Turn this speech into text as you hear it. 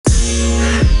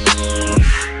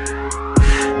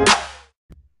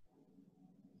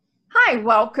Hi,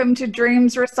 welcome to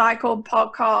Dreams Recycled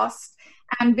podcast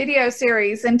and video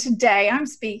series. And today I'm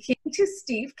speaking to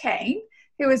Steve Kane,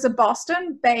 who is a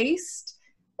Boston-based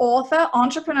author,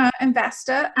 entrepreneur,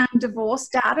 investor, and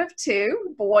divorced dad of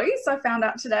two boys, I found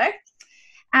out today.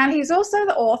 And he's also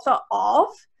the author of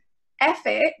F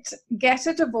It, Get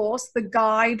a Divorce, The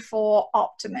Guide for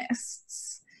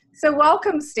Optimists. So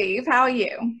welcome, Steve. How are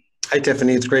you? Hi,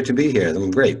 Tiffany. It's great to be here.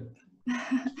 I'm great.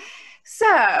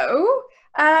 So,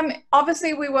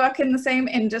 obviously we work in the same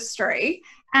industry,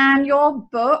 and your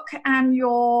book and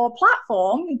your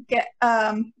platform,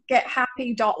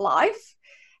 GetHappy.life,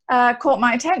 caught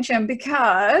my attention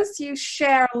because you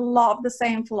share a lot of the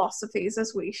same philosophies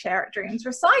as we share at Dreams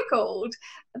Recycled,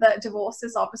 that divorce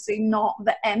is obviously not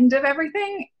the end of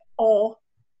everything, or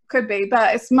could be,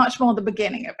 but it's much more the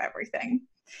beginning of everything.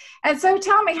 And so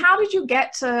tell me, how did you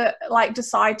get to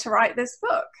decide to write this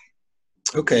book?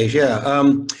 Okay,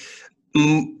 yeah.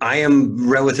 I am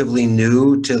relatively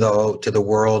new to the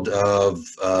world of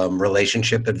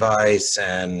relationship advice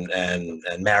and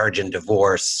marriage and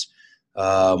divorce,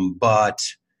 but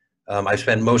I've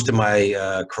spent most of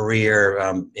my career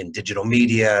in digital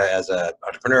media as an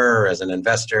entrepreneur, as an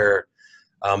investor,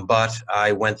 but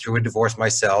I went through a divorce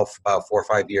myself about 4 or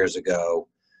 5 years ago,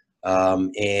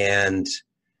 and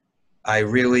I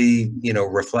really,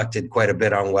 reflected quite a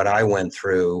bit on what I went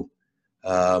through.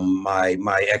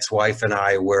 My ex-wife and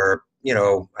I were,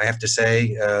 I have to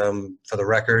say, for the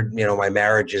record, my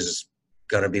marriage is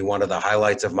going to be one of the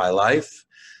highlights of my life.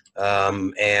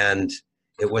 And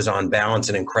it was on balance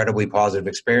an incredibly positive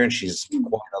experience. She's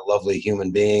quite a lovely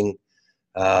human being.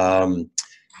 And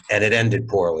it ended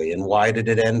poorly. And why did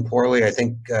it end poorly? I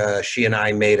think she and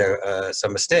I made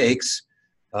some mistakes.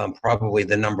 Probably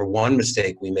the number one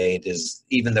mistake we made is,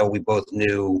 even though we both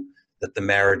knew that the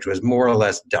marriage was more or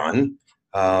less done,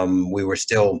 we were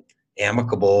still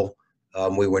amicable.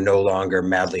 We were no longer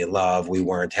madly in love. We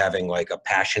weren't having like a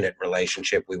passionate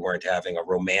relationship. We weren't having a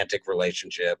romantic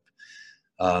relationship.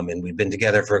 And we'd been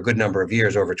together for a good number of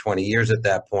years, over 20 years at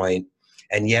that point.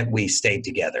 And yet we stayed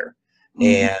together.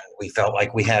 Mm-hmm. And we felt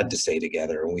like we had to stay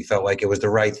together. And we felt like it was the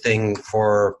right thing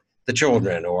for the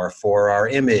children, or for our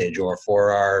image, or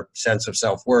for our sense of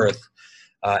self-worth.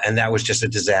 And that was just a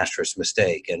disastrous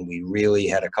mistake. And we really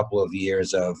had a couple of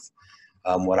years of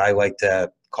what I like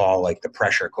to call like the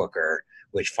pressure cooker,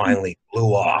 which finally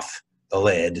blew off the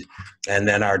lid. And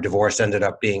then our divorce ended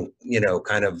up being,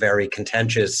 kind of very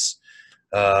contentious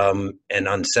and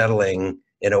unsettling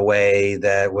in a way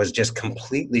that was just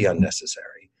completely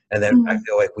unnecessary. And then I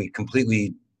feel like we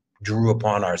completely drew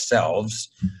upon ourselves.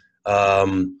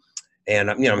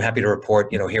 And I'm happy to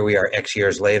report, here we are X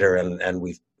years later, and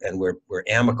we're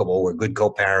amicable, we're good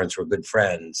co-parents, we're good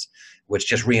friends, which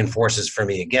just reinforces for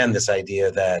me again this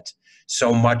idea that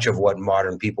so much of what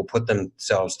modern people put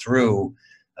themselves through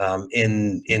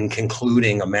in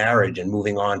concluding a marriage and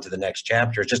moving on to the next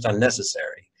chapter is just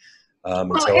unnecessary.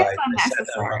 It's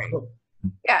unnecessary.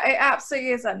 Yeah, it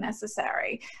absolutely is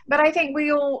unnecessary. But I think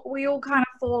we all kind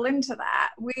of fall into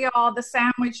that. We are the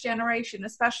sandwich generation,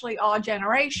 especially our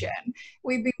generation.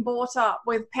 We've been brought up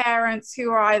with parents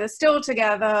who are either still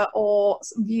together or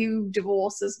view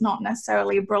divorce as not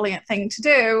necessarily a brilliant thing to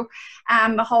do,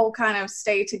 and the whole kind of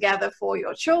stay together for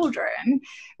your children,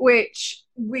 which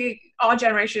our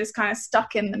generation is kind of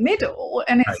stuck in the middle.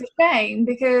 And it's a shame,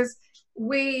 because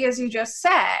we, as you just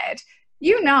said,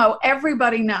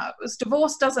 everybody knows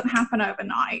divorce doesn't happen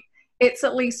overnight. It's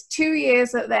at least 2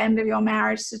 years at the end of your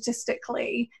marriage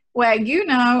statistically, where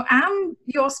and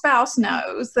your spouse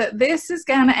knows that this is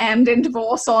going to end in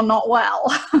divorce or not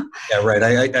well. Yeah, right.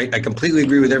 I completely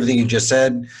agree with everything you just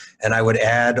said. And I would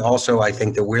add also, I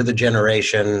think that we're the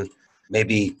generation,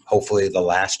 maybe hopefully the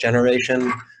last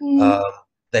generation,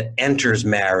 that enters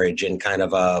marriage in kind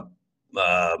of a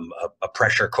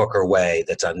pressure cooker way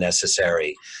that's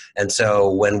unnecessary. And so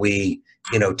when we,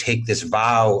 take this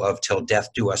vow of till death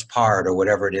do us part, or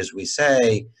whatever it is we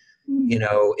say,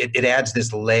 it adds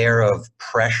this layer of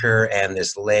pressure and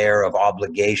this layer of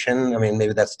obligation. I mean,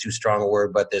 maybe that's too strong a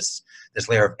word, but this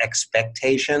layer of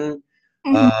expectation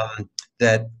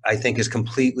that I think is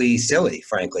completely silly,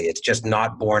 frankly. It's just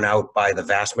not borne out by the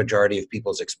vast majority of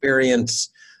people's experience.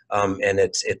 And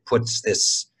it puts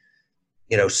this,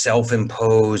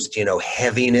 self-imposed,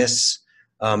 heaviness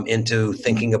into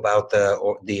thinking about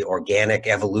the organic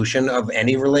evolution of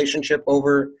any relationship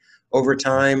over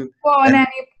time. Well, and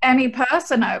any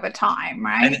person over time,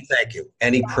 right? Thank you.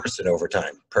 Any person over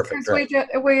time. Perfect. Right.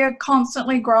 We are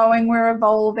constantly growing, we're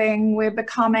evolving, we're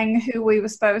becoming who we were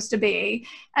supposed to be.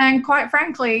 And quite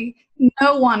frankly,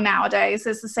 no one nowadays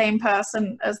is the same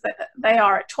person as they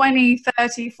are at 20,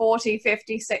 30, 40,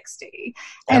 50, 60.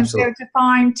 And Absolutely. so to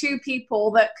find two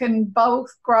people that can both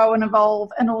grow and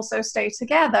evolve and also stay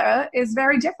together is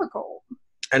very difficult.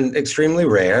 And extremely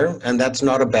rare, and that's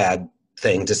not a bad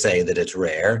thing to say that it's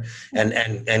rare.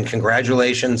 And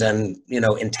congratulations, and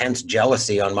intense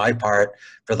jealousy on my part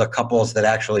for the couples that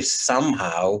actually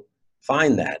somehow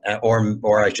find that,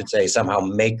 or I should say somehow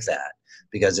make that,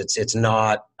 because it's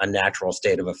not a natural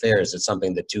state of affairs. It's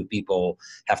something that two people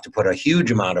have to put a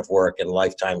huge amount of work and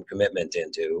lifetime commitment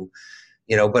into.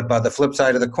 But by the flip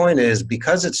side of the coin is,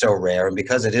 because it's so rare and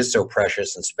because it is so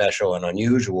precious and special and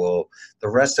unusual, the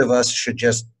rest of us should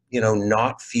just,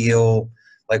 not feel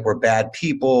like we're bad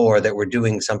people, or that we're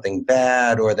doing something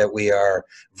bad, or that we are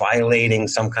violating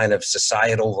some kind of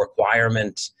societal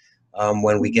requirement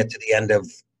when we get to the end of,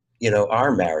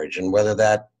 our marriage. And whether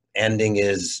that ending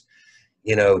is,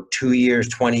 2 years,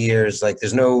 20 years, like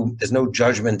there's no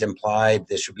judgment implied.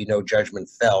 There should be no judgment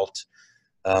felt.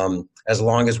 As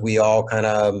long as we all kind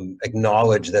of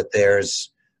acknowledge that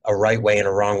there's a right way and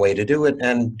a wrong way to do it,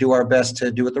 and do our best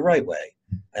to do it the right way,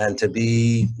 and to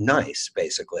be nice,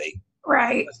 basically.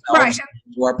 Right.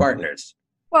 To our partners.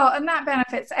 Well, and that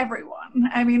benefits everyone.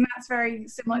 I mean, that's very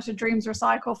similar to Dreams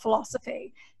Recycle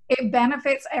philosophy. It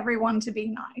benefits everyone to be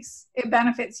nice. It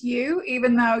benefits you,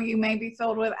 even though you may be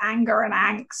filled with anger and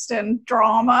angst and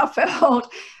drama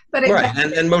filled. But right,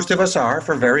 and most of us are,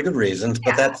 for very good reasons.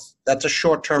 But yeah. that's a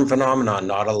short-term phenomenon,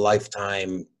 not a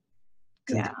lifetime.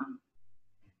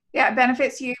 Yeah, it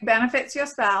benefits you, benefits your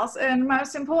spouse, and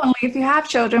most importantly, if you have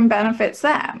children, benefits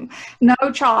them. No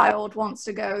child wants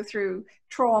to go through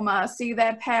trauma, see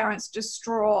their parents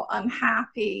distraught,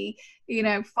 unhappy,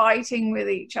 fighting with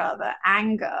each other,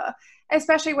 anger,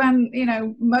 especially when,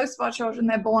 most of our children,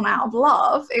 they're born out of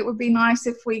love. It would be nice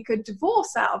if we could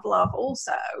divorce out of love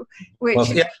also,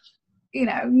 which is,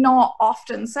 not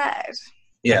often said.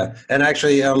 Yeah, and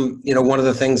actually, one of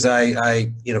the things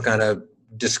I kind of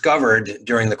discovered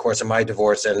during the course of my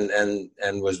divorce,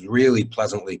 and was really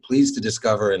pleasantly pleased to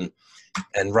discover,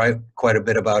 and write quite a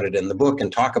bit about it in the book,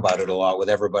 and talk about it a lot with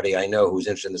everybody I know who's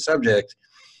interested in the subject,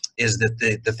 is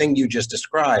that the thing you just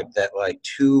described, that like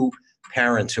two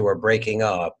parents who are breaking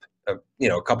up,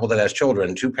 a couple that has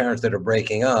children, two parents that are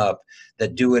breaking up,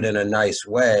 that do it in a nice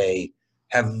way,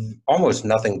 have almost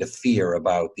nothing to fear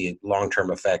about the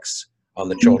long-term effects on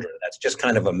the children. That's just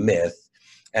kind of a myth.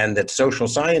 And that social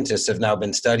scientists have now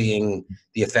been studying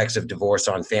the effects of divorce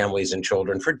on families and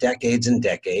children for decades and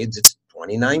decades. It's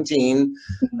 2019,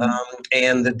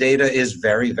 and the data is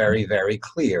very, very, very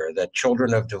clear that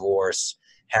children of divorce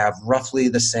have roughly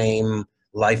the same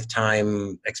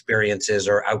lifetime experiences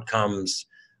or outcomes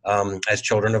as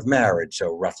children of marriage.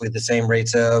 So roughly the same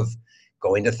rates of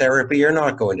going to therapy or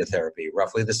not going to therapy,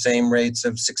 roughly the same rates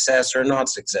of success or not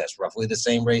success, roughly the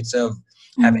same rates of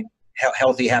having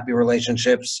healthy, happy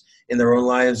relationships in their own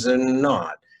lives and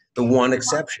not. The one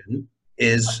exception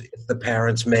is if the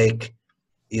parents make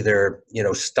either,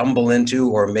 stumble into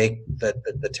or make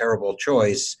the terrible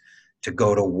choice to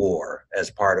go to war as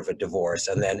part of a divorce,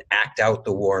 and then act out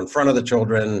the war in front of the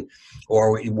children,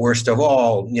 or worst of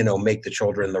all, make the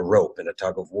children the rope in a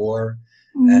tug of war.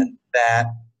 And that,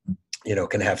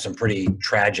 can have some pretty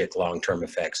tragic long-term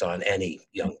effects on any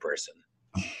young person.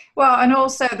 Well, and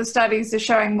also the studies are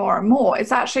showing more and more,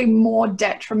 it's actually more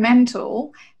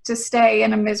detrimental to stay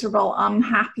in a miserable,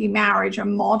 unhappy marriage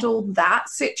and model that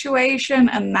situation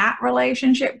and that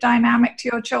relationship dynamic to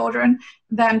your children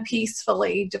than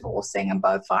peacefully divorcing and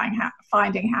both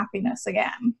finding happiness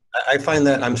again. I find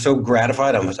that I'm so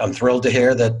gratified. I'm thrilled to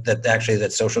hear that actually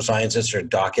that social scientists are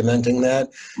documenting that,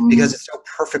 because it so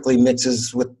perfectly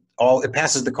mixes with it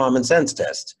passes the common sense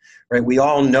test, right? We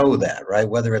all know that, right?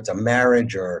 Whether it's a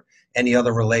marriage or any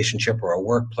other relationship or a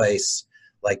workplace,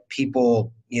 like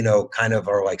people, kind of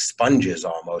are like sponges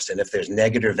almost. And if there's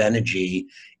negative energy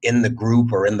in the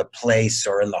group or in the place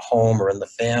or in the home or in the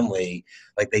family,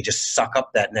 like they just suck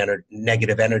up that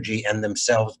negative energy and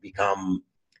themselves become,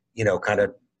 kind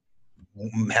of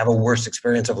have a worse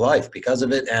experience of life because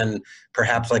of it, and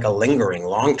perhaps like a lingering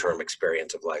long-term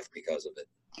experience of life because of it.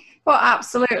 Well,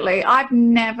 absolutely. I've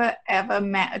never, ever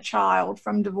met a child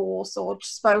from divorce or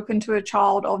spoken to a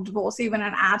child of divorce, even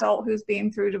an adult who's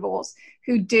been through divorce,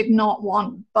 who did not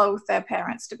want both their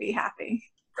parents to be happy.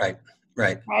 Right.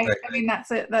 I mean,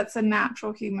 that's a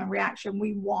natural human reaction.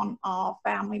 We want our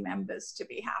family members to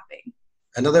be happy.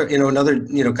 Another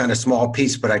kind of small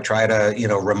piece, but I try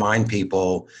to, remind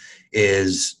people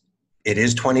is it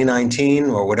is 2019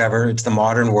 or whatever. It's the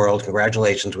modern world.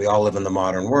 Congratulations. We all live in the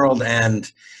modern world.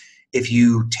 And if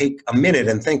you take a minute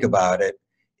and think about it,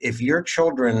 if your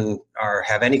children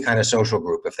have any kind of social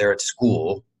group, if they're at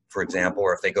school, for example,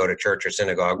 or if they go to church or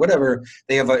synagogue, whatever,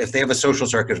 if they have a social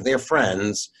circuit, if they have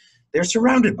friends, they're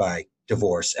surrounded by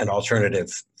divorce and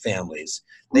alternative families.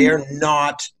 They are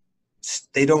not,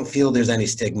 they don't feel there's any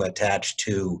stigma attached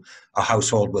to a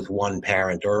household with one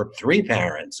parent or three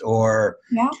parents or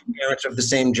parents of the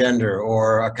same gender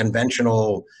or a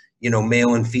conventional,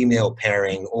 male and female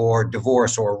pairing or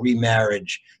divorce or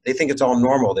remarriage. They think it's all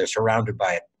normal. They're surrounded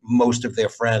by it. Most of their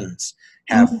friends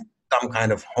have some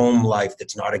kind of home life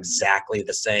that's not exactly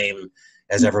the same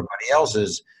as everybody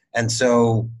else's. And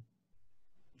so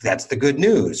that's the good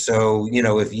news. So,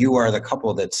 if you are the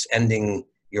couple that's ending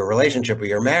your relationship or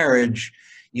your marriage,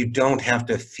 you don't have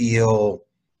to feel,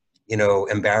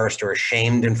 embarrassed or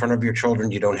ashamed in front of your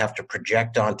children. You don't have to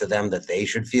project onto them that they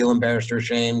should feel embarrassed or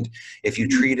ashamed. If you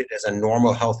treat it as a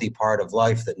normal, healthy part of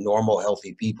life that normal,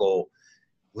 healthy people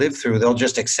live through, they'll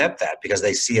just accept that because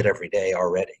they see it every day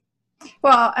already.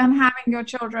 Well, and having your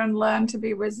children learn to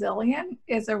be resilient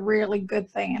is a really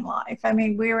good thing in life. I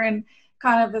mean, we're in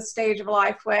kind of the stage of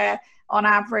life where on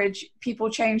average people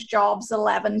change jobs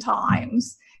 11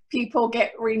 times, people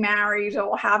get remarried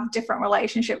or have different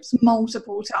relationships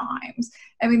multiple times.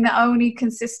 I mean, the only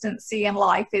consistency in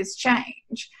life is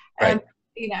change. Right.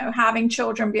 And having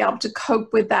children be able to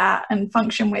cope with that and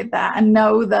function with that and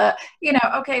know that,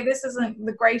 okay, this isn't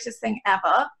the greatest thing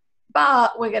ever,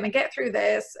 but we're going to get through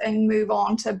this and move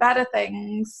on to better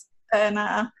things and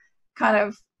kind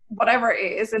of whatever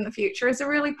it is in the future is a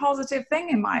really positive thing,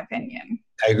 in my opinion.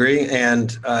 I agree.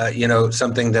 And,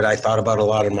 something that I thought about a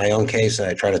lot in my own case, and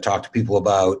I try to talk to people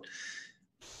about,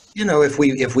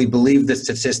 if we believe the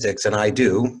statistics, and I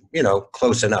do,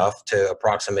 close enough to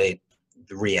approximate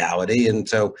the reality. And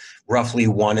so roughly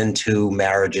 1 in 2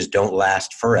 marriages don't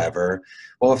last forever.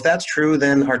 Well, if that's true,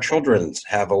 then our children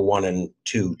have a 1 in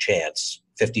 2 chance,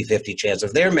 50-50 chance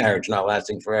of their marriage not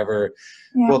lasting forever.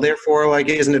 Yeah. Well, therefore,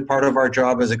 isn't it part of our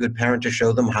job as a good parent to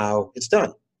show them how it's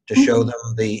done, to show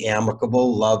them the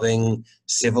amicable, loving,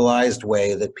 civilized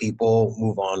way that people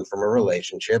move on from a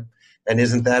relationship? And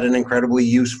isn't that an incredibly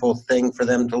useful thing for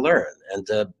them to learn and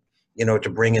to, to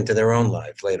bring into their own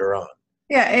life later on?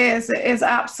 Yeah, it is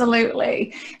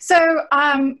absolutely. So,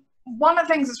 one of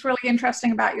the things that's really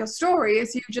interesting about your story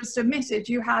is you just admitted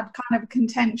you had kind of a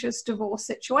contentious divorce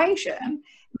situation,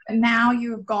 and now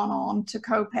you have gone on to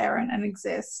co-parent and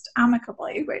exist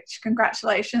amicably, which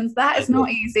congratulations, that is not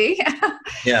easy.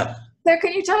 Yeah. So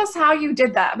can you tell us how you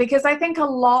did that? Because I think a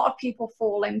lot of people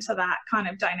fall into that kind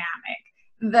of dynamic.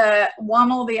 The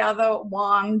one or the other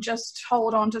one just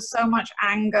hold on to so much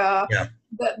anger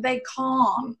that they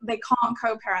can't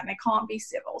co-parent, they can't be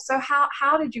civil. So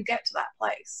how did you get to that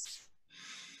place?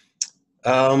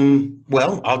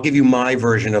 Well, I'll give you my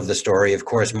version of the story. Of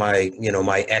course, my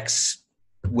ex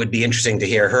would be interesting to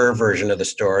hear her version of the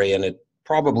story, and it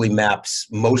probably maps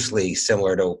mostly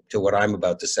similar to what I'm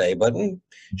about to say, but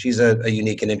she's a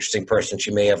unique and interesting person.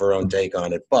 She may have her own take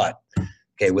on it. But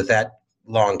okay, with that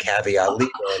long caveat lead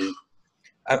on,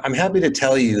 I'm happy to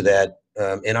tell you that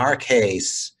in our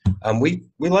case, we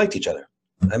liked each other.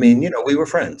 I mean, we were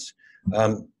friends.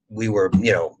 We were,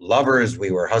 lovers.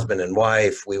 We were husband and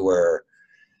wife. We were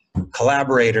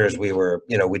collaborators. We were,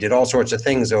 we did all sorts of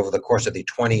things over the course of the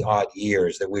 20 odd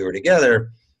years that we were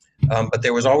together. But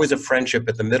there was always a friendship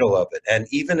at the middle of it. And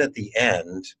even at the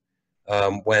end,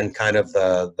 when kind of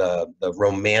the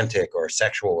romantic or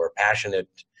sexual or passionate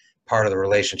part of the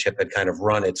relationship had kind of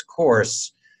run its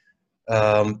course,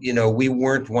 we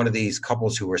weren't one of these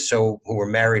couples who were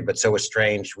married but so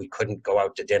estranged we couldn't go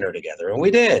out to dinner together. And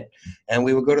we did. And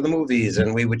we would go to the movies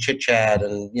and we would chit chat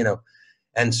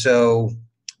and so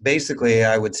basically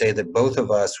I would say that both of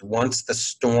us, once the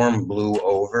storm blew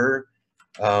over,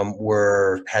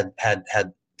 were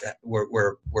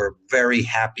very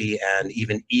happy and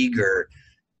even eager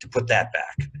to put that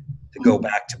back, to go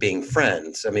back to being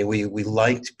friends. I mean, we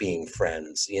liked being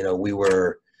friends. We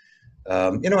were,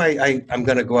 I'm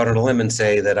going to go out on a limb and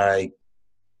say that I'm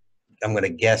going to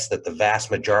guess that the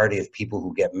vast majority of people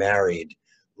who get married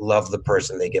love the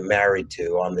person they get married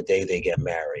to on the day they get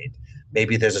married.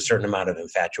 Maybe there's a certain amount of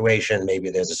infatuation. Maybe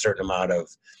there's a certain amount of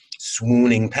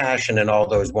swooning passion and all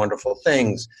those wonderful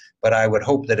things. But I would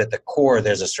hope that at the core,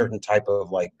 there's a certain type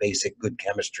of basic good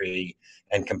chemistry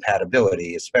and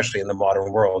compatibility, especially in the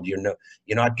modern world. You're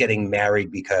not getting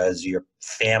married because your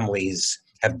families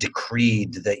have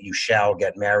decreed that you shall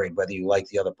get married, whether you like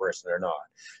the other person or not.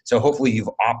 So hopefully you've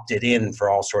opted in for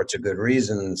all sorts of good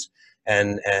reasons.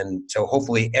 And so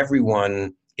hopefully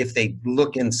everyone, if they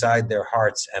look inside their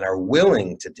hearts and are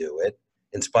willing to do it,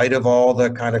 in spite of all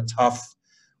the kind of tough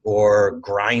or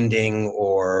grinding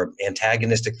or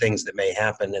antagonistic things that may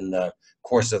happen in the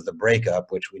course of the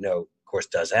breakup, which we know, of course,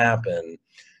 does happen.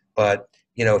 But,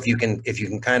 you know, if you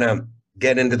can kind of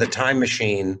get into the time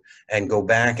machine and go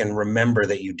back and remember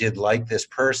that you did like this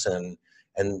person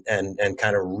and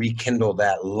kind of rekindle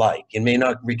that like. You may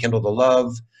not rekindle the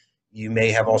love. You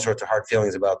may have all sorts of hard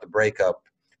feelings about the breakup.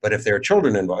 But if there are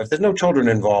children involved, if there's no children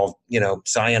involved, you know,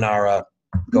 sayonara,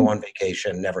 go on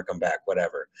vacation, never come back,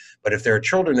 whatever. But if there are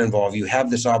children involved, you have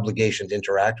this obligation to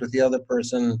interact with the other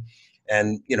person.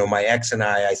 And, you know, my ex and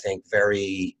I think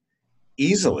very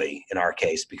easily in our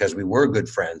case, because we were good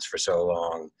friends for so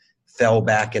long, fell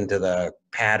back into the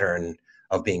pattern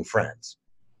of being friends.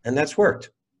 And that's worked.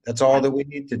 That's all that we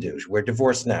need to do. We're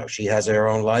divorced now. She has her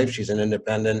own life. She's an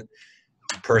independent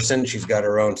person. She's got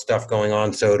her own stuff going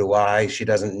on. So do I. She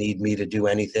doesn't need me to do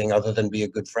anything other than be a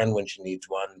good friend when she needs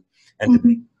one, and to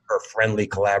be her friendly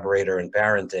collaborator in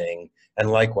parenting,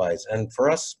 and likewise. And for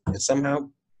us, somehow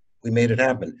we made it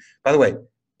happen. By the way,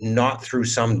 not through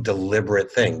some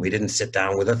deliberate thing. We didn't sit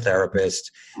down with a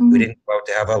therapist. We didn't go out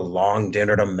to have a long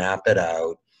dinner to map it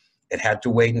out. It had to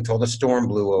wait until the storm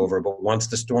blew over. But once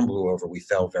the storm blew over, we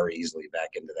fell very easily back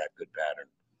into that good pattern.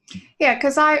 Yeah,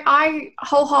 because I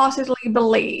wholeheartedly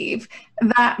believe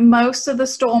that most of the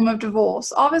storm of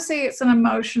divorce, obviously it's an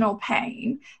emotional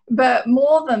pain, but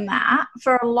more than that,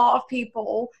 for a lot of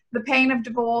people, the pain of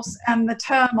divorce and the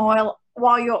turmoil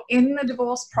while you're in the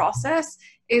divorce process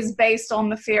is based on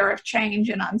the fear of change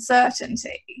and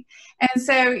uncertainty. And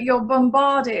so you're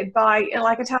bombarded by,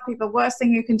 like I tell people, the worst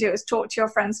thing you can do is talk to your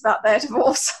friends about their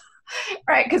divorce.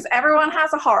 Right? Because everyone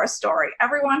has a horror story.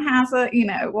 Everyone has a, you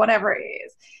know, whatever it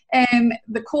is. And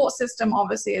the court system,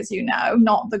 obviously, as you know,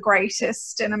 not the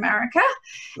greatest in America,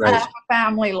 Right. For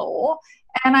family law.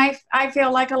 And I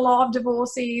feel like a lot of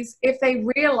divorcees, if they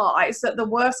realize that the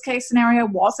worst case scenario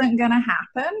wasn't going to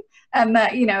happen, and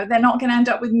that, you know, they're not going to end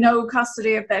up with no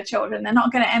custody of their children, they're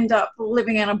not going to end up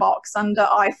living in a box under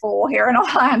I-4 here in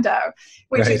Orlando,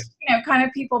 which Right. is, you know, kind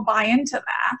of people buy into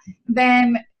that,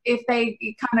 then if they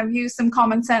kind of use some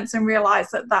common sense and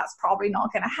realize that that's probably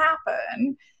not going to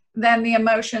happen, then the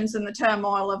emotions and the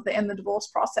turmoil of in the divorce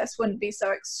process wouldn't be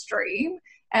so extreme.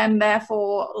 And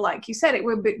therefore, like you said, it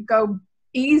would go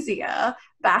easier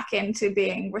back into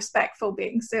being respectful,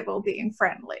 being civil, being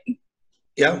friendly.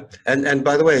 Yeah. And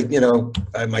by the way, you know,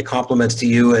 my compliments to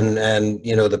you and,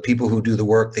 you know, the people who do the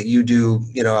work that you do.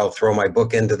 You know, I'll throw my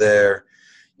book into there.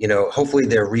 You know, hopefully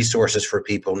there are resources for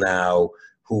people now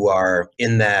who are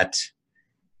in that,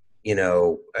 you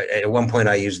know, at one point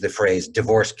I used the phrase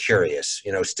divorce curious,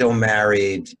 you know, still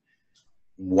married,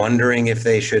 wondering if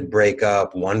they should break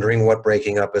up, wondering what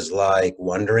breaking up is like,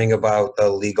 wondering about the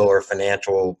legal or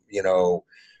financial, you know,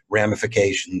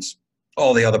 ramifications,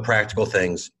 all the other practical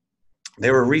things.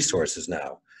 There are resources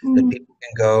now that people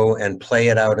can go and play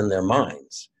it out in their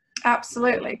minds.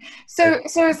 Absolutely. So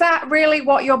is that really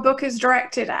what your book is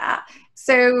directed at?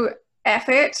 So F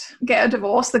it, get a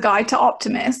divorce, the guide to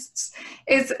optimists.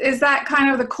 Is that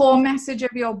kind of the core message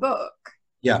of your book?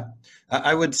 Yeah,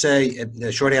 I would say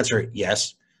the short answer,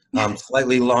 yes.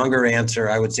 Slightly longer answer,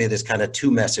 I would say there's kind of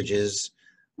two messages.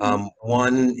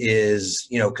 One is,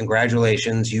 you know,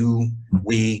 congratulations,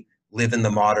 we live in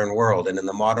the modern world. And in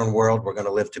the modern world, we're going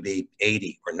to live to be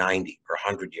 80 or 90 or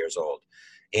 100 years old.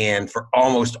 And for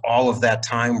almost all of that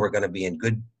time, we're going to be in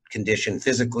good condition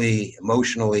physically,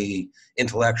 emotionally,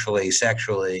 intellectually,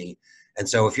 sexually. And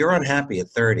so if you're unhappy at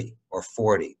 30 or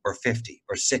 40 or 50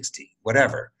 or 60,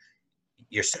 whatever,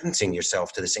 you're sentencing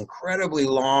yourself to this incredibly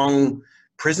long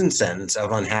prison sentence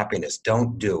of unhappiness.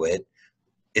 Don't do it.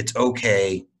 It's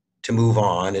okay to move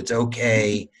on. It's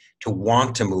okay to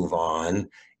want to move on.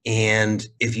 And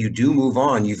if you do move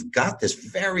on, you've got this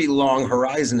very long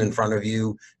horizon in front of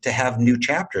you to have new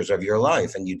chapters of your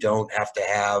life, and you don't have to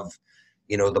have,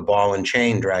 you know, the ball and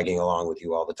chain dragging along with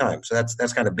you all the time. So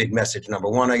that's kind of big message number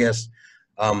one, I guess.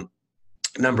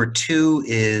 Number two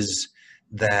is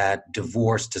that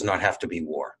divorce does not have to be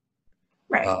war.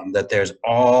 Right. That there's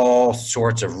all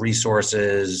sorts of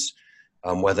resources,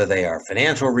 whether they are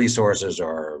financial resources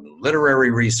or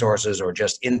literary resources or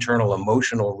just internal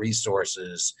emotional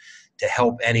resources to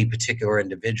help any particular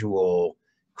individual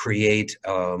create,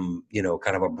 you know,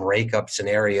 kind of a breakup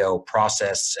scenario,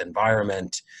 process,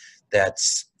 environment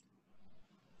that's,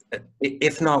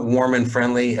 if not warm and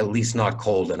friendly, at least not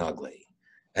cold and ugly.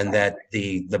 And that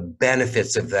the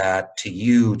benefits of that to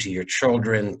you, to your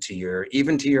children,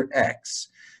 even to your ex,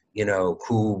 you know,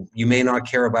 who you may not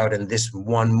care about in this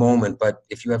one moment, but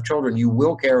if you have children, you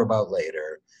will care about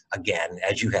later, again,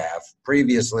 as you have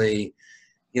previously.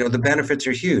 You know, the benefits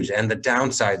are huge and the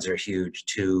downsides are huge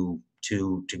to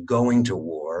to going to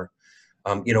war.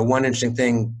 One interesting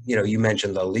thing, you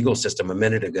mentioned the legal system a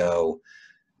minute ago.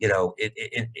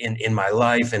 In my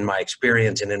life, in my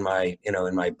experience, and in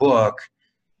my book,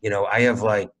 I have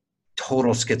like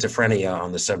total schizophrenia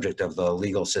on the subject of the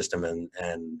legal system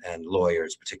and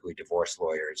lawyers, particularly divorce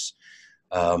lawyers.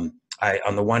 On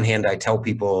the one hand, I tell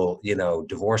people,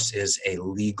 divorce is a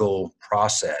legal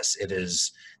process. It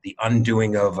is the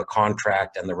undoing of a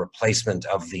contract and the replacement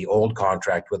of the old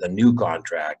contract with a new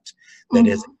contract that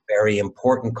is a very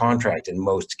important contract in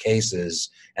most cases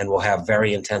and will have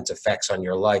very intense effects on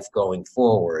your life going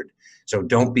forward. So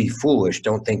don't be foolish.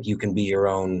 Don't think you can be your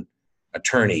own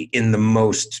attorney. In the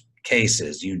most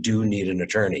cases, you do need an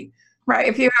attorney. Right.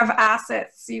 If you have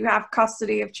assets, you have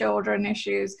custody of children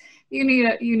issues, you need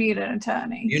an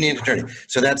attorney. You need an attorney.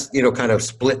 So that's, kind of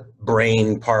split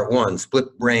brain part one.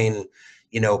 Split brain,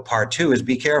 part two is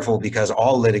be careful, because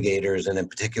all litigators, and in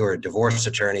particular divorce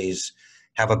attorneys,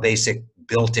 have a basic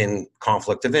built-in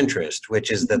conflict of interest,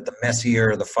 which is that the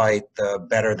messier the fight, the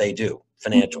better they do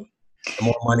financially, the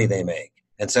more money they make.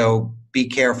 And so be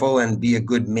careful and be a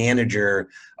good manager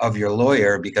of your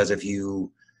lawyer, because if you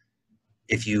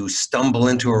stumble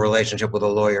into a relationship with a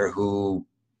lawyer who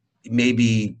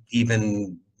maybe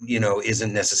even,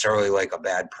 isn't necessarily like a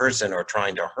bad person or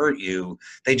trying to hurt you,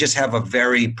 they just have a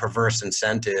very perverse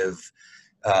incentive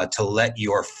to let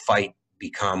your fight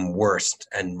become worse,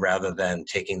 and rather than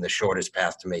taking the shortest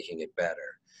path to making it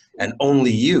better. And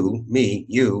only you, me,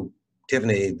 you,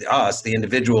 Tiffany, us, the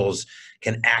individuals,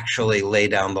 can actually lay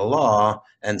down the law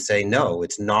and say, no,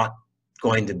 it's not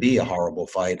going to be a horrible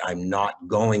fight. I'm not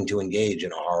going to engage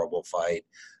in a horrible fight,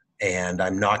 and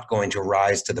I'm not going to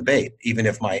rise to the bait. Even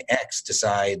if my ex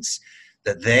decides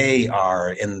that they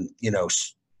are in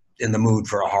the mood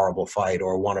for a horrible fight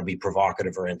or want to be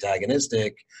provocative or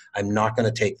antagonistic, I'm not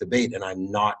going to take the bait, and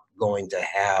I'm not going to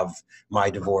have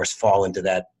my divorce fall into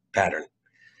that pattern.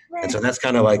 Right. And so that's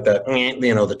kind of like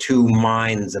the two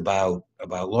minds about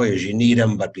lawyers. You need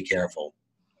them, but be careful.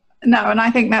 No, and I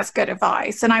think that's good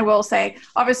advice. And I will say,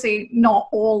 obviously, not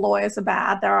all lawyers are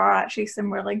bad. There are actually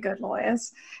some really good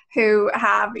lawyers who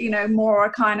have,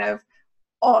 more kind of,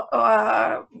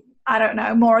 I don't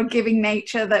know, more a giving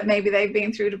nature, that maybe they've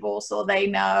been through divorce or they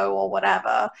know or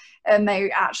whatever, and they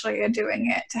actually are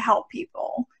doing it to help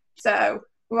people. So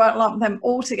we won't lump them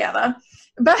all together.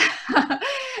 But,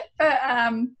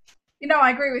 I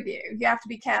agree with you. You have to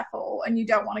be careful, and you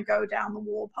don't want to go down the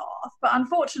war path. But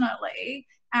unfortunately,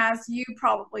 as you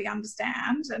probably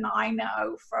understand, and I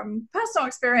know from personal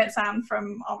experience and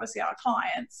from obviously our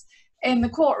clients, in the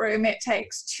courtroom, it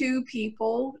takes two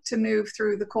people to move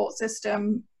through the court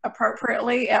system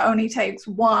appropriately. It only takes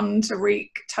one to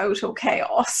wreak total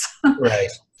chaos. Right.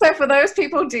 So for those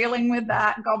people dealing with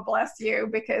that, God bless you,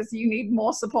 because you need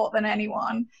more support than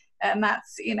anyone. And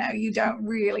that's, you don't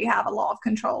really have a lot of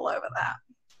control over that.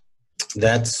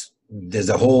 There's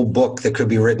a whole book that could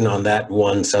be written on that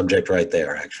one subject right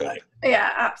there, actually.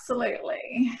 Yeah,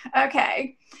 absolutely.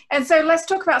 Okay. And so let's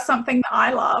talk about something that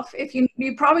I love. If you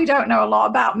probably don't know a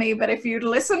lot about me, but if you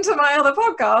listen to my other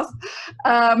podcast,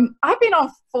 I've been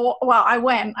on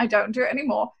I don't do it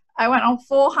anymore. I went on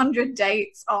 400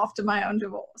 dates after my own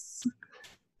divorce.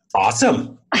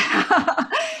 Awesome.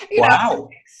 Wow.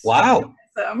 Wow.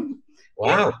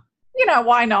 Wow.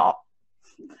 Why not?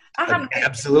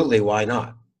 Absolutely. Why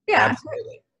not? Yeah.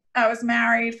 Absolutely. I was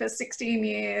married for 16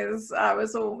 years. I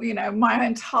was my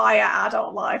entire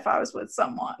adult life I was with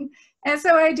someone. And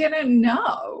so I didn't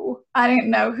know. I didn't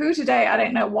know who to date. I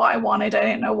didn't know what I wanted. I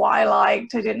didn't know what I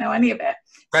liked. I didn't know any of it.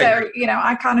 Right. So,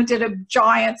 I kind of did a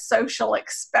giant social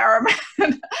experiment,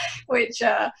 which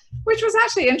was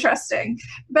actually interesting.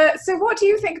 But so what do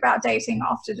you think about dating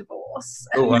after divorce?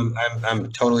 Oh,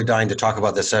 I'm totally dying to talk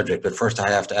about this subject, but first I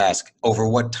have to ask, over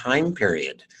what time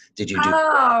period did you do?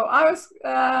 Oh, I was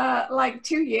like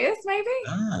 2 years, maybe.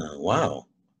 Oh, wow.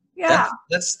 Yeah.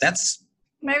 That's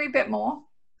maybe a bit more.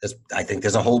 I think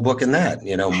there's a whole book in that,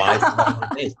 my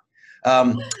 400 days.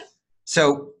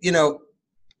 So,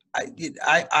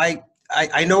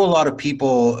 I know a lot of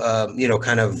people,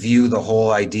 kind of view the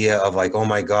whole idea of like, oh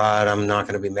my God, I'm not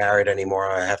going to be married anymore.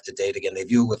 I have to date again. They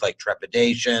view it with like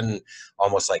trepidation,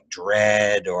 almost like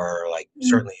dread, or like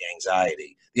certainly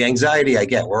anxiety. The anxiety I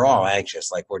get, we're all anxious.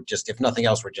 Like we're just, if nothing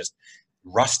else, we're just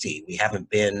rusty. We haven't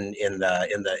been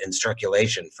in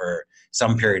circulation for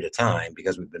some period of time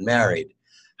because we've been married.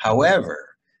 However,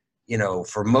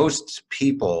 for most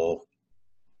people,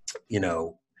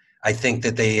 I think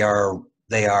that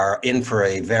they are in for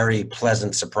a very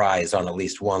pleasant surprise on at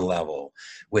least one level,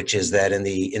 which is that in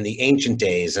the ancient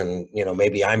days, and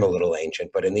maybe I'm a little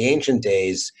ancient, but in the ancient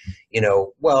days,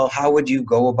 well, how would you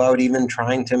go about even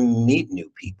trying to meet new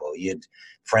people? You'd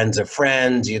friends of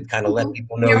friends, you'd kind of let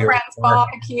people know your friends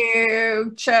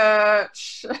barbecue,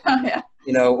 church, yeah.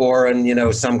 Or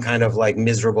in some kind of like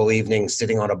miserable evening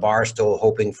sitting on a bar stool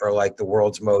hoping for like the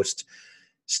world's most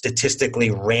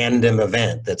statistically random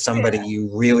event that somebody you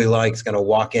really like is going to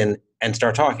walk in and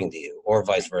start talking to you, or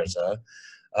vice versa.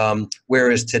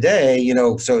 Whereas today,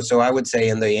 so I would say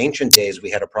in the ancient days, we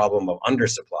had a problem of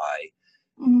undersupply.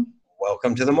 Mm-hmm.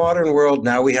 Welcome to the modern world.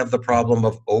 Now we have the problem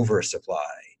of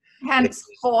oversupply. Hence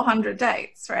 400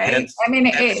 dates, right?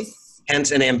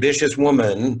 Hence an ambitious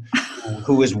woman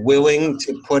who is willing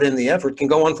to put in the effort can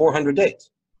go on 400 dates.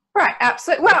 Right,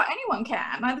 absolutely. Well, anyone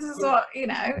can. This is what,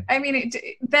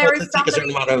 there is a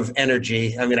certain amount of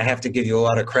energy. I have to give you a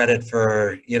lot of credit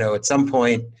for, at some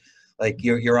point, like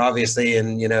you're obviously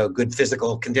in, good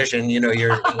physical condition,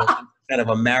 you're kind of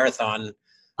a marathon.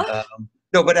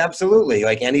 No, but absolutely,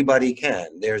 like anybody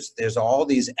can. There's all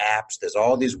these apps, there's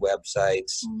all these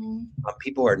websites. Mm-hmm.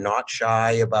 People are not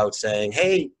shy about saying,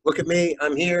 hey, look at me,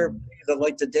 I'm here, I'd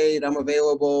like to date, I'm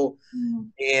available. Mm-hmm.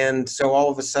 And so all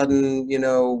of a sudden,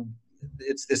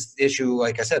 it's this issue,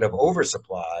 like I said, of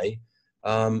oversupply.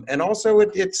 And also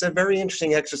it's a very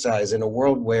interesting exercise in a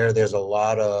world where there's a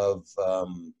lot of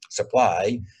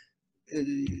supply.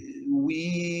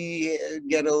 We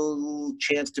get a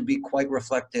chance to be quite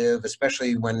reflective,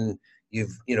 especially when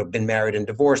you've been married and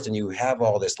divorced and you have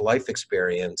all this life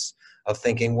experience of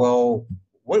thinking, well,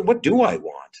 what do I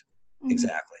want? Mm-hmm.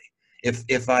 Exactly.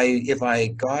 If I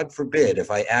God forbid, if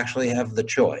I actually have the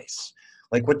choice,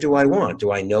 like what do I want?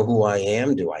 Do I know who I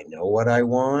am? Do I know what I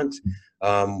want?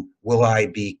 Will I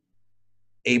be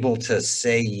able to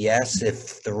say yes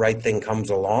if the right thing comes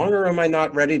along, or am I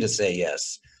not ready to say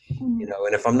yes?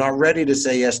 And if I'm not ready to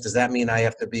say yes, does that mean I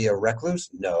have to be a recluse?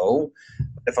 No.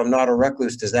 If I'm not a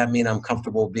recluse, does that mean I'm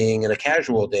comfortable being in a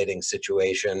casual dating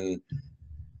situation?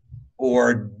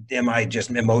 Or am I just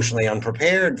emotionally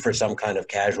unprepared for some kind of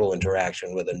casual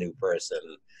interaction with a new person?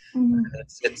 Mm-hmm.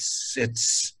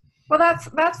 It's well, that's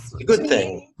a good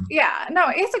thing. Yeah, no,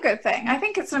 it's a good thing. I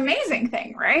think it's an amazing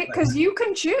thing, right? Because you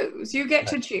can choose, you get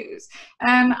to choose.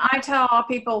 And I tell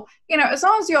people, as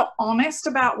long as you're honest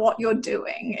about what you're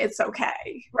doing, it's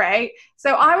okay, right?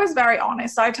 So I was very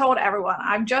honest. I told everyone,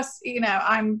 I'm just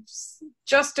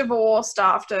divorced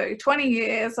after 20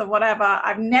 years or whatever.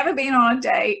 I've never been on a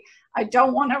date. I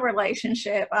don't want a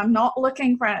relationship. I'm not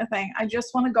looking for anything. I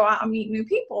just want to go out and meet new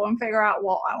people and figure out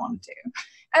what I want to do.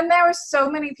 And there are so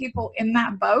many people in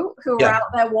that boat who are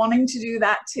out there wanting to do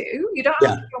that too. You don't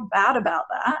have to feel bad about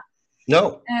that.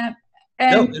 No.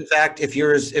 No. In fact, if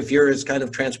you're as kind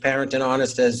of transparent and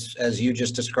honest as you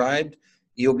just described,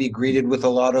 you'll be greeted with a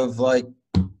lot of like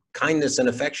kindness and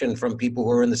affection from people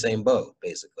who are in the same boat,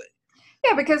 basically.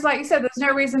 Yeah, because like you said, there's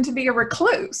no reason to be a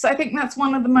recluse. I think that's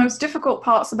one of the most difficult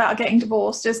parts about getting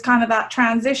divorced is kind of that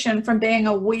transition from being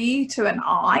a we to an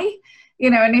I.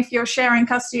 And if you're sharing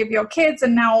custody of your kids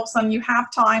and now all of a sudden you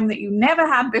have time that you never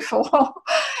had before,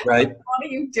 right? What are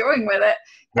you doing with it?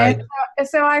 Right. And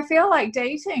so I feel like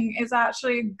dating is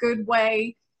actually a good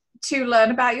way to learn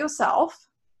about yourself,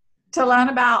 to learn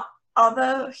about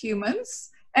other humans,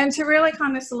 and to really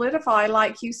kind of solidify,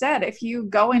 like you said, if you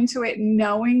go into it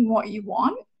knowing what you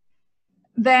want,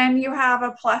 then you have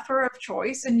a plethora of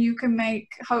choice and you can make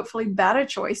hopefully better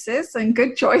choices and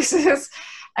good choices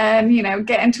and,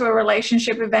 get into a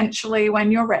relationship eventually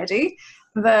when you're ready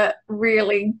that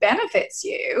really benefits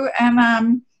you.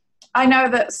 And I know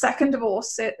that second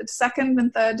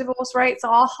and third divorce rates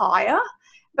are higher,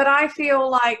 but I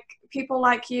feel like people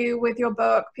like you with your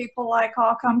book, people like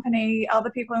our company, other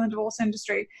people in the divorce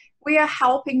industry, we are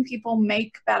helping people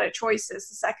make better choices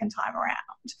the second time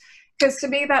around. Because to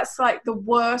me, that's like the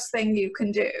worst thing you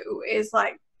can do is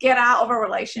like get out of a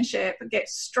relationship, get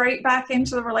straight back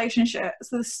into the relationship. It's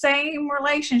the same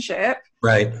relationship.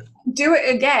 Right. Do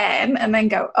it again and then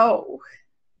go, oh.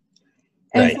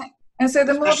 Right. And so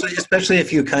the especially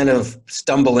if you kind of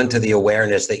stumble into the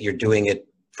awareness that you're doing it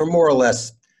for more or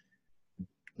less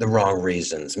the wrong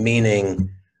reasons,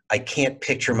 meaning I can't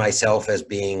picture myself as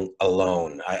being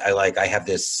alone. I have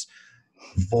this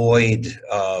void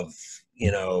of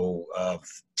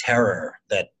terror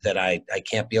that I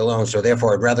can't be alone. So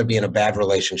therefore I'd rather be in a bad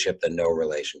relationship than no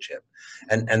relationship.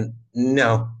 And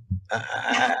no,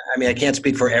 I mean, I can't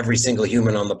speak for every single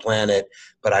human on the planet,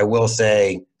 but I will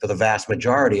say for the vast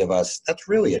majority of us, that's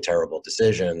really a terrible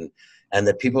decision, and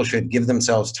that people should give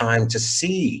themselves time to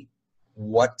see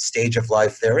what stage of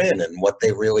life they're in and what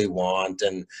they really want.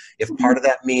 And if part of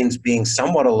that means being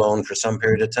somewhat alone for some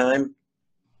period of time,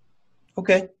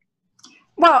 okay.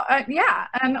 Well, yeah,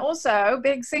 and also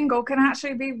being single can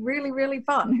actually be really, really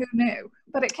fun. Who knew?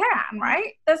 But it can,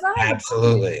 right? There's nothing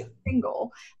Absolutely wrong with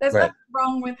single. There's right. nothing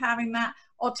wrong with having that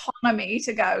autonomy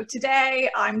to go, today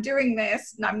I'm doing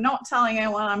this, and I'm not telling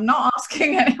anyone, I'm not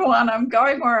asking anyone, I'm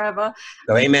going wherever.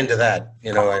 So amen to that.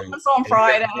 You know, it's on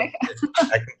Friday.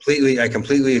 I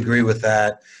completely agree with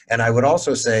that. And I would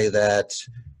also say that,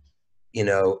 you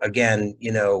know, again,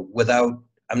 you know,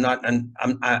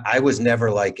 I was never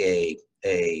like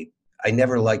I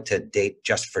never liked to date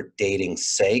just for dating's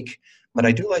sake, but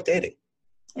I do like dating.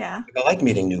 Yeah. I like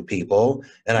meeting new people,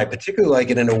 and I particularly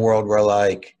like it in a world where,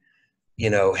 like, you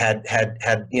know, had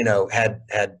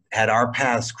our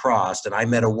paths crossed, and I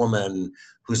met a woman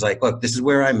who's like, look, this is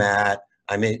where I'm at.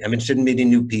 I'm interested in meeting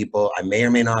new people. I may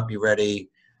or may not be ready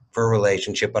for a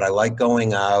relationship, but I like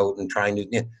going out and trying to.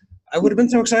 You know, I would have been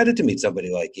so excited to meet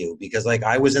somebody like you, because like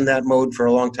I was in that mode for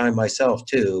a long time myself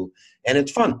too, and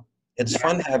it's fun. It's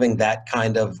fun having that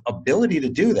kind of ability to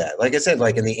do that. Like I said,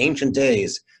 like in the ancient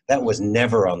days, that was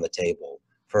never on the table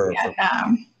for.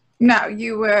 No,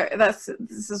 you were. This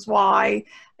is why,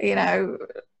 you know,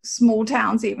 small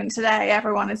towns even today,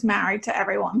 everyone is married to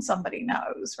everyone somebody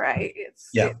knows, right?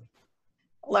 It's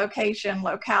location,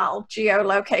 locale,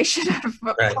 geolocation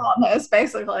of partners,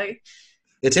 basically.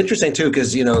 It's interesting too,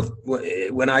 because, you know,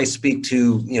 when I speak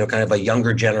to, you know, kind of a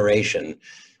younger generation,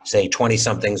 say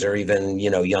 20-somethings or even,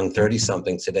 you know, young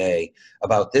 30-somethings today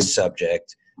about this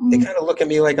subject, they kind of look at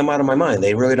me like I'm out of my mind.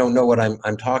 They really don't know what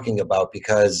I'm talking about,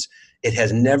 because it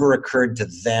has never occurred to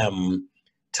them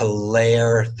to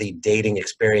layer the dating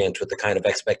experience with the kind of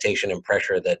expectation and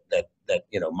pressure that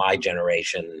you know, my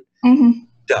generation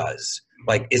does.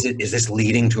 Like, is this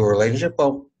leading to a relationship?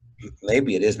 Well,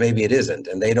 maybe it is, maybe it isn't,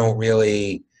 and they don't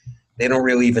really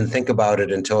even think about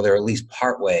it until they're at least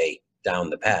partway down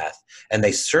the path, and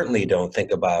they certainly don't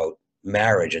think about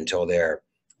marriage until they're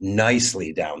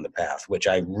nicely down the path, which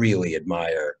I really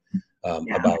admire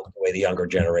about the way the younger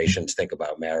generations think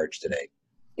about marriage today.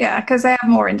 Yeah, because they have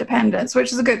more independence,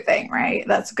 which is a good thing, right?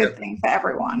 That's a good thing for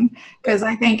everyone, because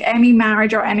I think any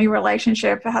marriage or any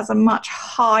relationship has a much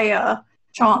higher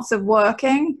chance of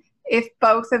working if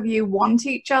both of you want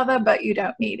each other, but you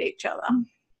don't need each other.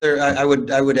 I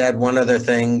would add one other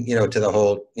thing, you know, to the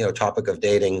whole, you know, topic of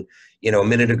dating. You know, a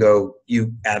minute ago,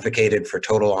 you advocated for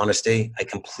total honesty. I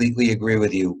completely agree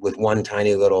with you, with one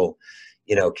tiny little,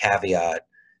 you know, caveat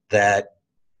that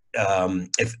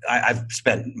if I've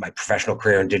spent my professional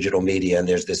career in digital media, and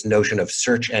there's this notion of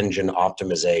search engine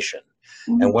optimization.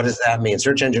 And what does that mean?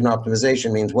 Search engine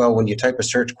optimization means, well, when you type a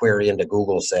search query into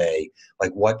Google, say,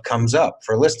 like, what comes up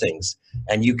for listings,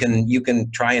 and you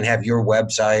can try and have your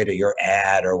website or your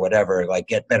ad or whatever, like,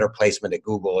 get better placement at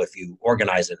Google if you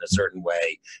organize it in a certain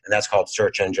way, and that's called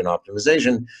search engine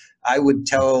optimization. I would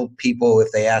tell people,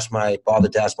 if they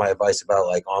bothered to ask my advice about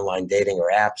like online dating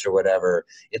or apps or whatever,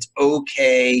 it's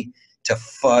okay to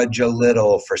fudge a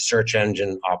little for search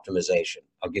engine optimization.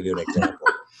 I'll give you an example.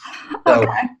 So,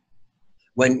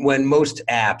 when most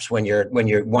apps, when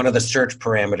you're one of the search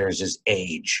parameters is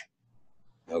age,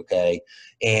 okay,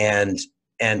 and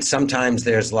sometimes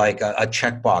there's like a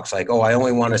checkbox like, oh, I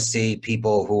only want to see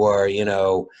people who are, you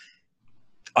know,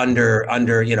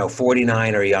 under you know,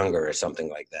 49 or younger or something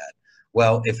like that.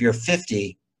 Well, if you're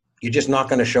 50, you're just not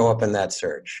going to show up in that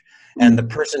search. And the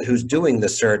person who's doing the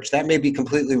search, that may be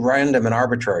completely random and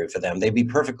arbitrary for them. They'd be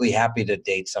perfectly happy to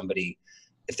date somebody.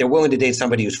 If they're willing to date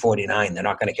somebody who's 49, they're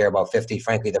not going to care about 50.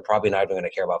 Frankly, they're probably not even going to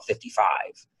care about 55.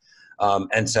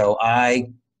 And so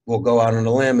I will go out on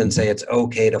a limb and say it's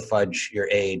okay to fudge your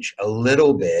age a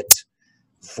little bit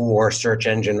for search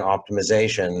engine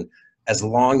optimization, as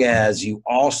long as you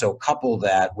also couple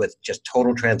that with just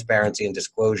total transparency and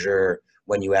disclosure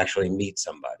when you actually meet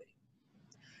somebody.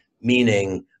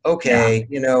 Meaning, okay,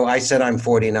 you know, I said I'm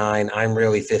 49, I'm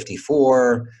really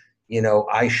 54, you know,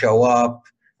 I show up,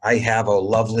 I have a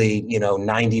lovely, you know,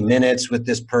 90 minutes with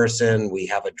this person, we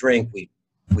have a drink,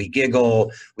 we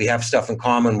giggle, we have stuff in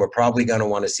common, we're probably going to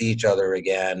want to see each other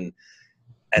again.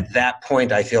 At that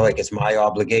point, I feel like it's my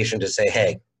obligation to say,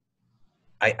 hey,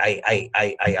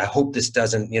 I hope this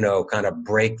doesn't, you know, kind of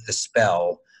break the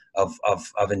spell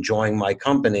of enjoying my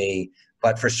company.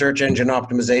 But for search engine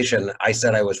optimization, I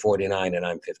said I was 49 and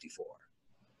I'm 54.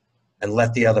 And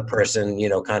let the other person, you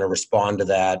know, kind of respond to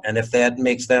that. And if that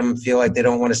makes them feel like they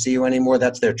don't want to see you anymore,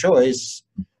 that's their choice.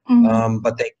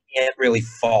 But they can't really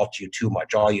fault you too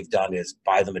much. All you've done is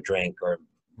buy them a drink or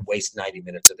waste 90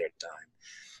 minutes of their time.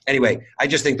 anyway, I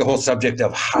just think the whole subject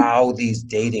of how these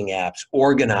dating apps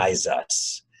organize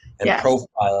us and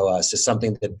profile us is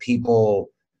something that people,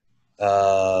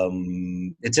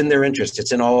 it's in their interest.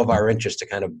 It's in all of our interest to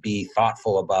kind of be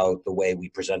thoughtful about the way we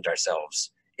present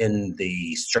ourselves in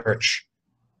the search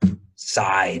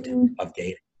side of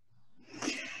dating.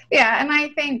 Yeah, and I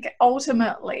think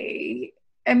ultimately,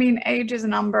 I mean, age is a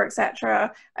number,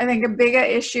 etc. I think a bigger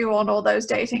issue on all those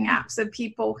dating apps are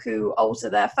people who alter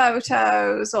their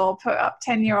photos or put up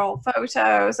 10-year-old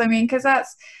photos. I mean, because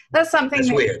that's something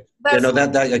that's weird.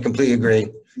 That I completely agree.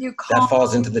 That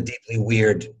falls into the deeply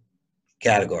weird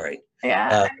category.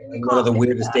 Yeah. One of the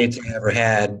weirdest dates I ever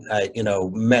had, I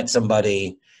met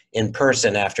somebody in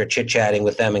person after chit-chatting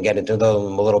with them and getting to know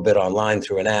them a little bit online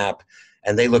through an app,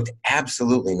 and they looked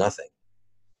absolutely nothing.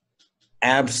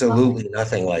 Absolutely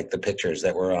nothing like the pictures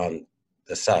that were on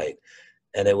the site.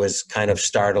 And it was kind of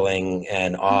startling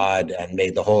and odd and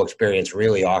made the whole experience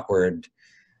really awkward.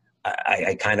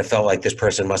 I kind of felt like this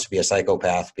person must be a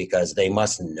psychopath because they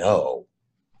must know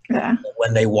that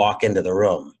when they walk into the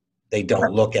room, they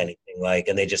don't look anything like,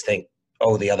 and they just think,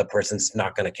 oh, the other person's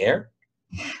not going to care.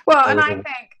 Well, and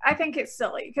I think it's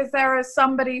silly because there is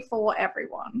somebody for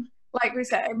everyone. Like we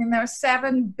said, I mean, there are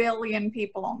 7 billion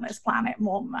people on this planet,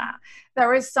 more than that.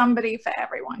 There is somebody for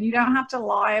everyone. You don't have to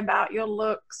lie about your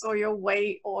looks or your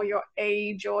weight or your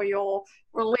age or your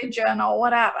religion or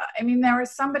whatever. I mean, there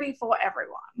is somebody for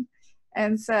everyone.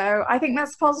 And so I think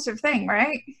that's a positive thing,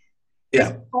 right?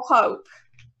 Yeah. For hope.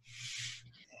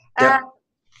 Yeah.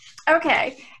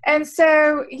 Okay. And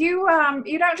so you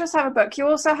don't just have a book, you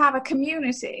also have a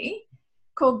community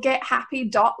called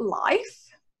GetHappy.life.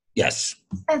 Yes.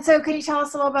 And so can you tell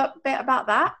us a little bit about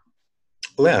that?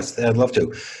 Yes, I'd love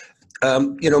to.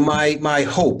 My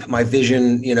hope, my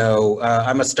vision,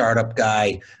 I'm a startup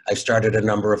guy. I've started a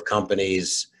number of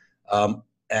companies. So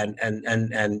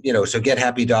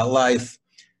GetHappy.life,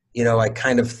 I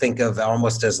kind of think of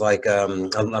almost as like, I'm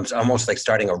almost like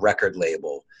starting a record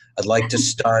label. I'd like to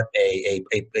start a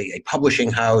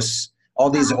publishing house. All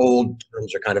these old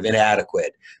terms are kind of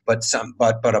inadequate, but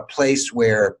a place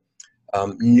where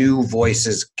new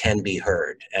voices can be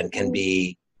heard and can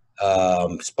be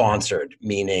sponsored,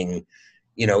 meaning,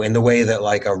 in the way that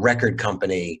like a record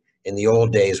company in the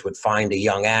old days would find a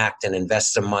young act and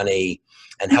invest some money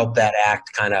and help that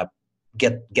act kind of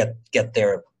get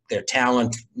their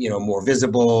talent, more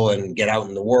visible and get out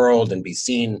in the world and be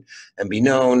seen and be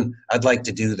known. I'd like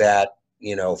to do that,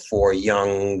 for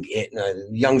young's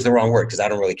the wrong word because I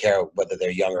don't really care whether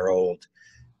they're young or old,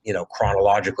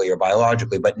 chronologically or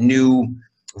biologically, but new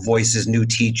voices, new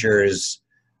teachers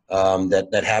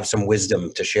that have some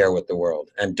wisdom to share with the world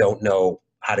and don't know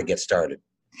how to get started.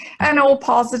 And all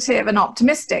positive and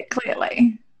optimistic,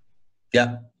 clearly.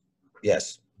 Yeah.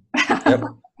 Yes. Yep.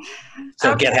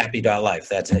 So okay. GetHappy.life.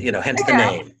 That's it. Hence the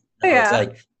name. It's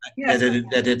like that.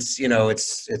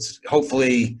 It's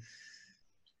hopefully,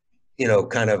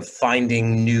 kind of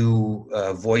finding new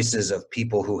voices of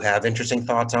people who have interesting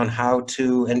thoughts on how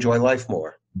to enjoy life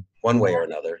more, one way or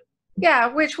another. Yeah,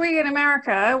 which we in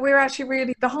America, we're actually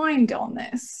really behind on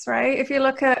this, right? If you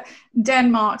look at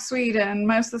Denmark, Sweden,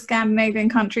 most of the Scandinavian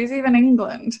countries, even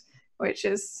England, which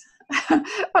is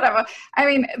whatever. I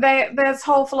mean, there's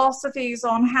whole philosophies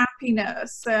on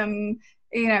happiness and,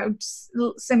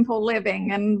 simple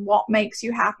living and what makes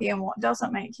you happy and what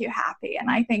doesn't make you happy. And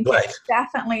I think it's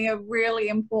definitely a really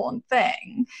important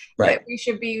thing that we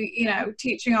should be,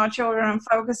 teaching our children and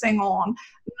focusing on,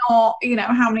 not,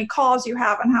 how many cars you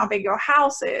have and how big your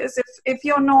house is, if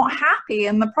you're not happy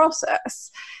in the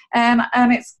process. And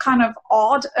it's kind of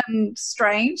odd and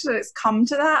strange that it's come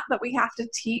to that we have to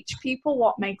teach people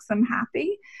what makes them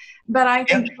happy. But I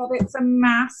think that it's a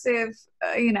massive,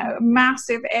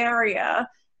 massive area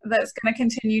that's going to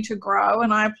continue to grow.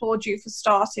 And I applaud you for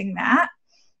starting that.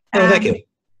 Oh, thank you.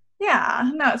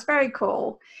 Yeah, no, it's very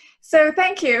cool. So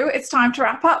thank you. It's time to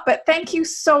wrap up. But thank you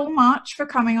so much for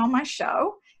coming on my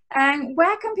show. And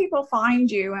where can people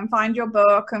find you and find your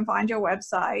book and find your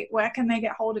website? Where can they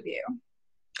get hold of you?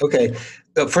 Okay.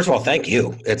 First of all, thank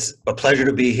you. It's a pleasure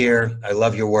to be here. I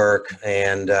love your work,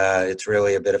 and it's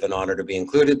really a bit of an honor to be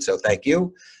included, so thank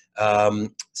you.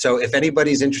 So if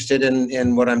anybody's interested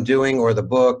in what I'm doing or the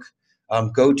book,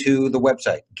 go to the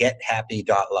website,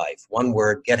 gethappy.life. One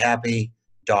word,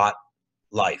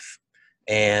 gethappy.life.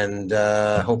 And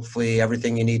hopefully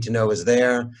everything you need to know is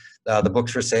there. The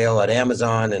book's for sale at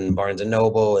Amazon and Barnes &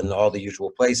 Noble and all the usual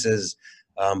places.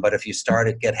 But if you start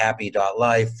at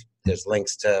gethappy.life, there's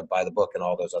links to buy the book and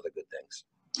all those other good things.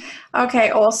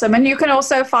 Okay, awesome. And you can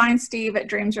also find Steve at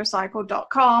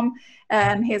dreamsrecycled.com,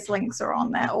 and his links are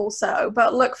on there also.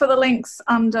 But look for the links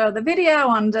under the video,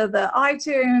 under the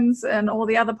iTunes and all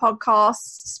the other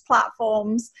podcasts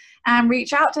platforms, and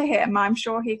reach out to him. I'm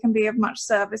sure he can be of much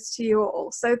service to you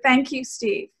all. So thank you,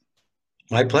 Steve.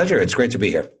 My pleasure. It's great to be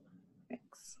here.